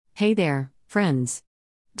Hey there, friends.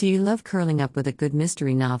 Do you love curling up with a good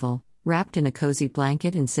mystery novel, wrapped in a cozy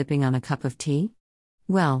blanket and sipping on a cup of tea?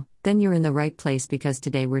 Well, then you're in the right place because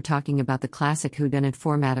today we're talking about the classic whodunit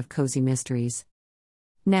format of cozy mysteries.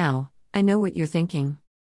 Now, I know what you're thinking.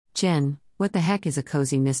 Jen, what the heck is a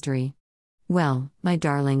cozy mystery? Well, my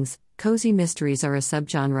darlings, cozy mysteries are a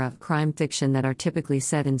subgenre of crime fiction that are typically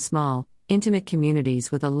set in small, intimate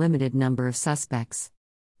communities with a limited number of suspects.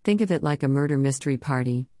 Think of it like a murder mystery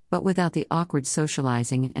party, but without the awkward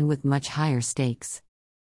socializing and with much higher stakes.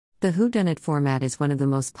 The whodunit format is one of the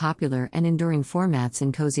most popular and enduring formats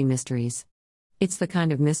in cozy mysteries. It's the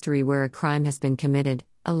kind of mystery where a crime has been committed,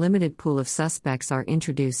 a limited pool of suspects are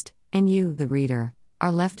introduced, and you, the reader,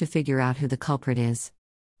 are left to figure out who the culprit is.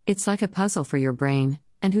 It's like a puzzle for your brain,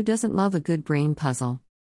 and who doesn't love a good brain puzzle?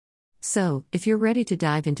 So, if you're ready to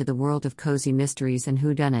dive into the world of cozy mysteries and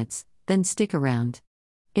whodunits, then stick around.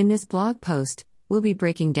 In this blog post, we'll be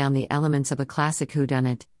breaking down the elements of a classic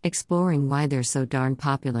whodunit, exploring why they're so darn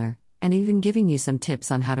popular, and even giving you some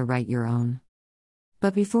tips on how to write your own.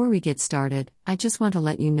 But before we get started, I just want to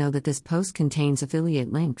let you know that this post contains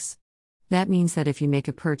affiliate links. That means that if you make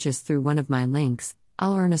a purchase through one of my links,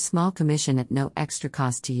 I'll earn a small commission at no extra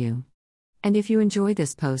cost to you. And if you enjoy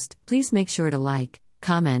this post, please make sure to like,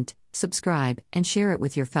 comment, subscribe, and share it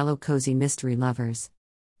with your fellow cozy mystery lovers.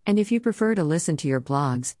 And if you prefer to listen to your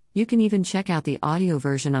blogs, you can even check out the audio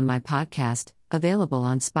version on my podcast, available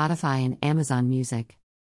on Spotify and Amazon Music.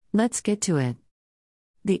 Let's get to it.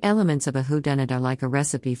 The elements of a whodunit are like a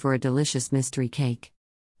recipe for a delicious mystery cake.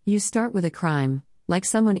 You start with a crime, like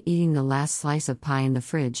someone eating the last slice of pie in the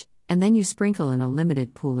fridge, and then you sprinkle in a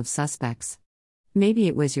limited pool of suspects. Maybe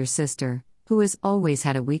it was your sister, who has always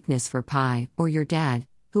had a weakness for pie, or your dad,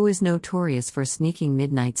 who is notorious for sneaking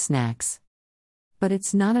midnight snacks. But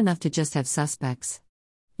it's not enough to just have suspects.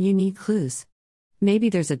 You need clues. Maybe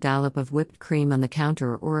there's a dollop of whipped cream on the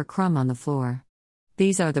counter or a crumb on the floor.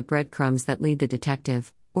 These are the breadcrumbs that lead the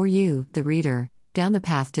detective, or you, the reader, down the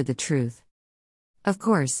path to the truth. Of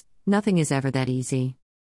course, nothing is ever that easy.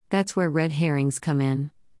 That's where red herrings come in.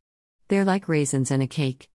 They're like raisins in a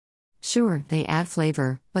cake. Sure, they add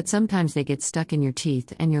flavor, but sometimes they get stuck in your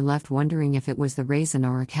teeth and you're left wondering if it was the raisin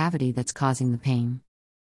or a cavity that's causing the pain.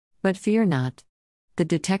 But fear not. The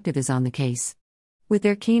detective is on the case. With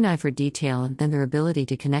their keen eye for detail and their ability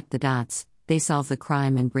to connect the dots, they solve the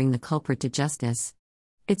crime and bring the culprit to justice.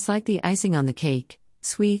 It's like the icing on the cake,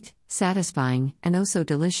 sweet, satisfying, and oh so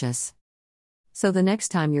delicious. So the next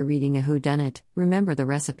time you're reading a whodunit, remember the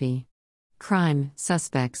recipe. Crime,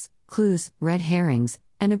 suspects, clues, red herrings,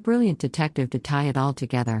 and a brilliant detective to tie it all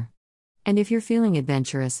together. And if you're feeling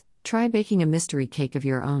adventurous, try baking a mystery cake of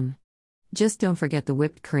your own. Just don't forget the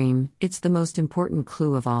whipped cream, it's the most important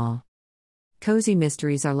clue of all. Cozy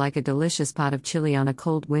mysteries are like a delicious pot of chili on a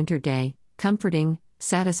cold winter day, comforting,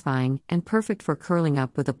 satisfying, and perfect for curling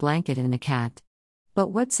up with a blanket and a cat. But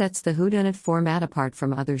what sets the whodunit format apart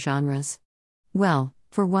from other genres? Well,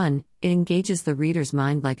 for one, it engages the reader's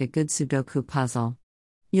mind like a good Sudoku puzzle.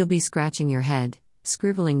 You'll be scratching your head,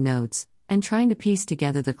 scribbling notes, and trying to piece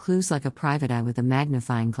together the clues like a private eye with a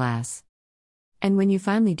magnifying glass. And when you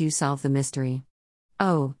finally do solve the mystery,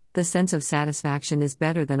 oh, the sense of satisfaction is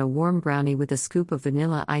better than a warm brownie with a scoop of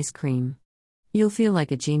vanilla ice cream. You'll feel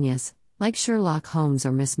like a genius, like Sherlock Holmes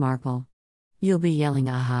or Miss Marple. You'll be yelling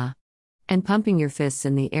aha, and pumping your fists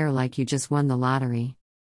in the air like you just won the lottery.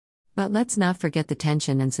 But let's not forget the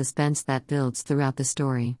tension and suspense that builds throughout the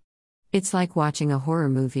story. It's like watching a horror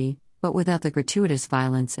movie, but without the gratuitous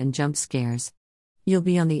violence and jump scares. You'll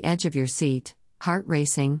be on the edge of your seat, heart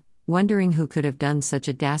racing, wondering who could have done such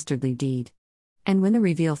a dastardly deed. And when the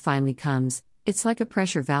reveal finally comes, it's like a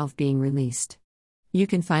pressure valve being released. You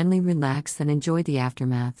can finally relax and enjoy the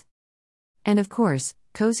aftermath. And of course,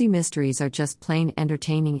 cozy mysteries are just plain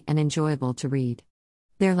entertaining and enjoyable to read.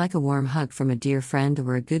 They're like a warm hug from a dear friend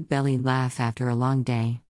or a good belly laugh after a long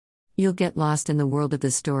day. You'll get lost in the world of the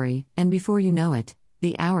story, and before you know it,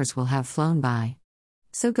 the hours will have flown by.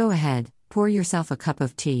 So go ahead, pour yourself a cup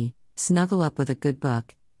of tea, snuggle up with a good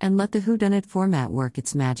book, and let the whodunit format work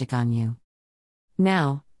its magic on you.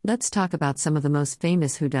 Now, let's talk about some of the most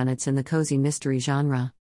famous whodunits in the cozy mystery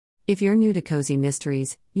genre. If you're new to cozy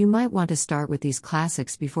mysteries, you might want to start with these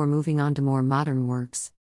classics before moving on to more modern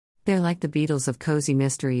works. They're like the Beatles of cozy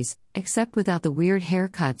mysteries, except without the weird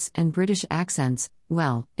haircuts and British accents,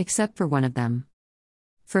 well, except for one of them.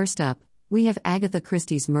 First up, we have Agatha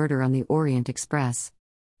Christie's Murder on the Orient Express.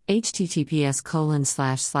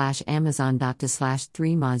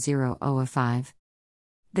 https://amazon.to/3ma005.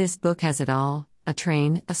 This book has it all, a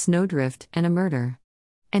train, a snowdrift, and a murder.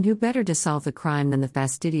 And who better to solve the crime than the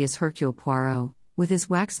fastidious Hercule Poirot, with his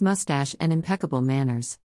waxed mustache and impeccable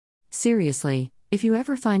manners. Seriously, if you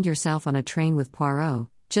ever find yourself on a train with Poirot,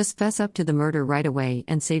 just fess up to the murder right away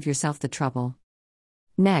and save yourself the trouble.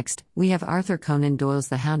 Next, we have Arthur Conan Doyle's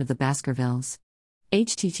The Hound of the Baskervilles.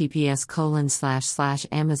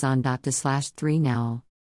 https://amazon.de/3now.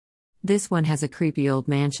 This one has a creepy old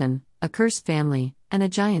mansion, a cursed family, and a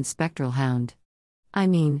giant spectral hound. I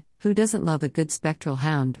mean, who doesn't love a good spectral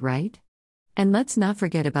hound, right? And let's not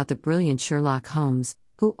forget about the brilliant Sherlock Holmes,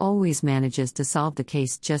 who always manages to solve the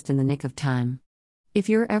case just in the nick of time. If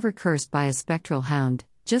you're ever cursed by a spectral hound,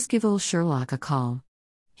 just give old Sherlock a call.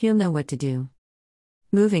 He'll know what to do.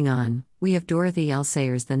 Moving on, we have Dorothy L.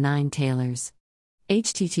 Sayers' The Nine Tailors.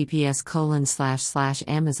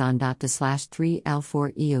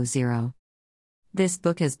 https://amazon.de/3L4EO0. This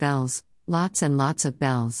book has bells, lots and lots of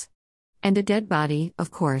bells. And a dead body,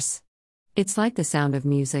 of course. It's like The Sound of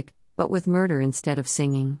Music, but with murder instead of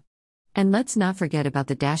singing. And let's not forget about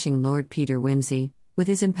the dashing Lord Peter Wimsey, with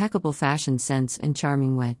his impeccable fashion sense and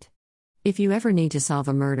charming wit. If you ever need to solve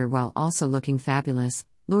a murder while also looking fabulous,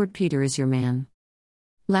 Lord Peter is your man.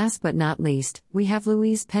 Last but not least, we have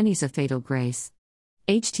Louise Penny's A Fatal Grace.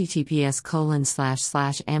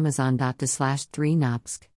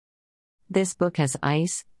 https://amazon.de/3nopsk. This book has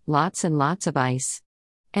ice, lots and lots of ice.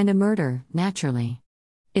 And a murder, naturally.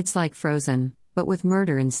 It's like Frozen, but with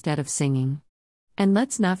murder instead of singing. And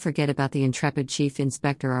let's not forget about the intrepid Chief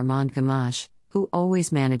Inspector Armand Gamache, who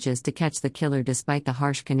always manages to catch the killer despite the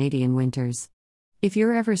harsh Canadian winters. If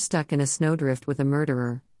you're ever stuck in a snowdrift with a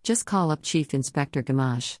murderer, just call up Chief Inspector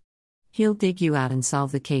Gamache. He'll dig you out and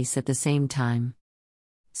solve the case at the same time.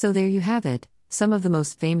 So there you have it, some of the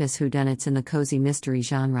most famous whodunits in the cozy mystery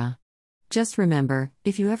genre. Just remember,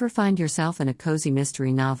 if you ever find yourself in a cozy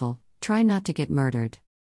mystery novel, try not to get murdered.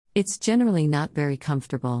 It's generally not very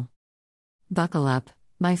comfortable. Buckle up,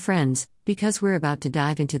 my friends, because we're about to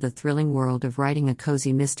dive into the thrilling world of writing a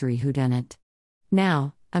cozy mystery whodunit.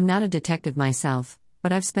 Now, I'm not a detective myself,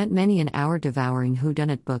 but I've spent many an hour devouring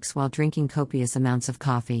whodunit books while drinking copious amounts of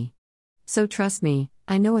coffee. So trust me,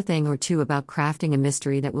 I know a thing or two about crafting a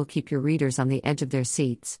mystery that will keep your readers on the edge of their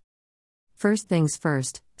seats. First things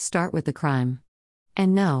first, start with the crime.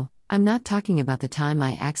 And no, I'm not talking about the time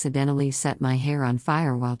I accidentally set my hair on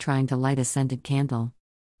fire while trying to light a scented candle.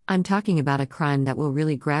 I'm talking about a crime that will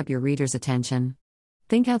really grab your reader's attention.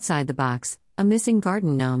 Think outside the box, a missing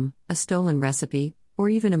garden gnome, a stolen recipe, or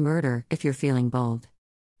even a murder if you're feeling bold.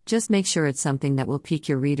 Just make sure it's something that will pique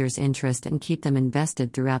your reader's interest and keep them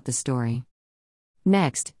invested throughout the story.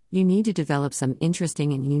 Next, you need to develop some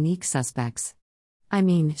interesting and unique suspects. I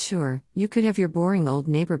mean, sure, you could have your boring old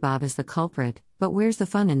neighbor Bob as the culprit, but where's the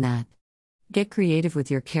fun in that? Get creative with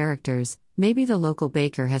your characters. Maybe the local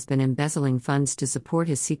baker has been embezzling funds to support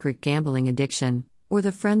his secret gambling addiction, or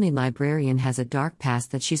the friendly librarian has a dark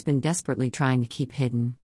past that she's been desperately trying to keep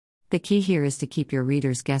hidden. The key here is to keep your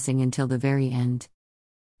readers guessing until the very end.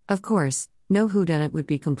 Of course, no whodunit would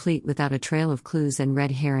be complete without a trail of clues and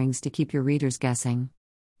red herrings to keep your readers guessing.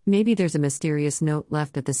 Maybe there's a mysterious note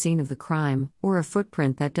left at the scene of the crime, or a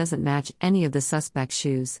footprint that doesn't match any of the suspect's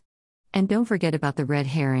shoes. And don't forget about the red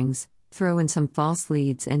herrings, throw in some false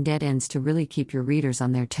leads and dead ends to really keep your readers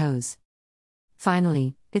on their toes.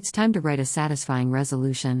 Finally, it's time to write a satisfying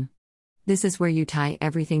resolution. This is where you tie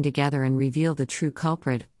everything together and reveal the true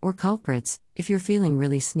culprit, or culprits, if you're feeling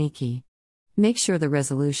really sneaky. Make sure the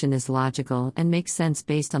resolution is logical and makes sense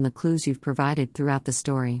based on the clues you've provided throughout the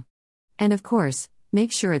story. And of course,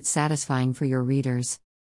 make sure it's satisfying for your readers.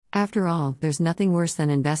 After all, there's nothing worse than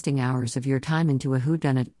investing hours of your time into a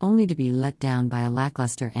whodunit only to be let down by a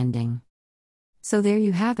lackluster ending. So there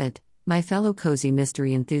you have it, my fellow cozy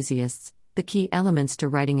mystery enthusiasts, the key elements to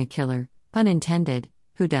writing a killer, pun intended,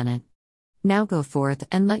 whodunit. Now go forth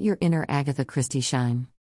and let your inner Agatha Christie shine.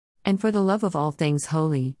 And for the love of all things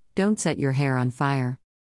holy, don't set your hair on fire.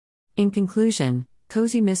 In conclusion,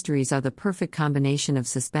 cozy mysteries are the perfect combination of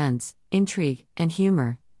suspense, intrigue, and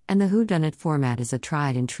humor, and the whodunit format is a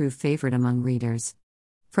tried and true favorite among readers.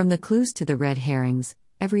 From the clues to the red herrings,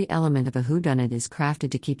 every element of a whodunit is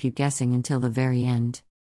crafted to keep you guessing until the very end.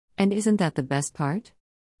 And isn't that the best part?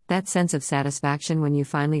 That sense of satisfaction when you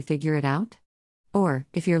finally figure it out? Or,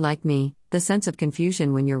 if you're like me, the sense of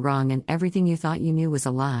confusion when you're wrong and everything you thought you knew was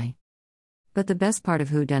a lie. But the best part of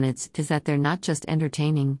whodunits is that they're not just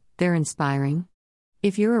entertaining, they're inspiring.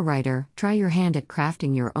 If you're a writer, try your hand at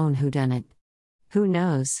crafting your own whodunit. Who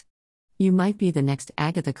knows? You might be the next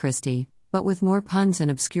Agatha Christie, but with more puns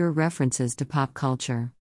and obscure references to pop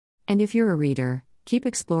culture. And if you're a reader, keep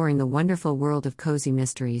exploring the wonderful world of cozy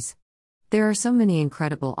mysteries. There are so many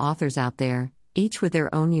incredible authors out there, each with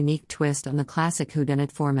their own unique twist on the classic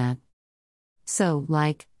whodunit format. So,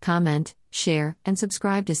 like, comment, share, and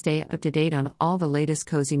subscribe to stay up to date on all the latest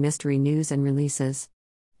cozy mystery news and releases.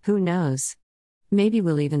 Who knows? Maybe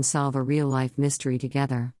we'll even solve a real life mystery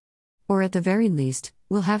together. Or at the very least,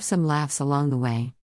 we'll have some laughs along the way.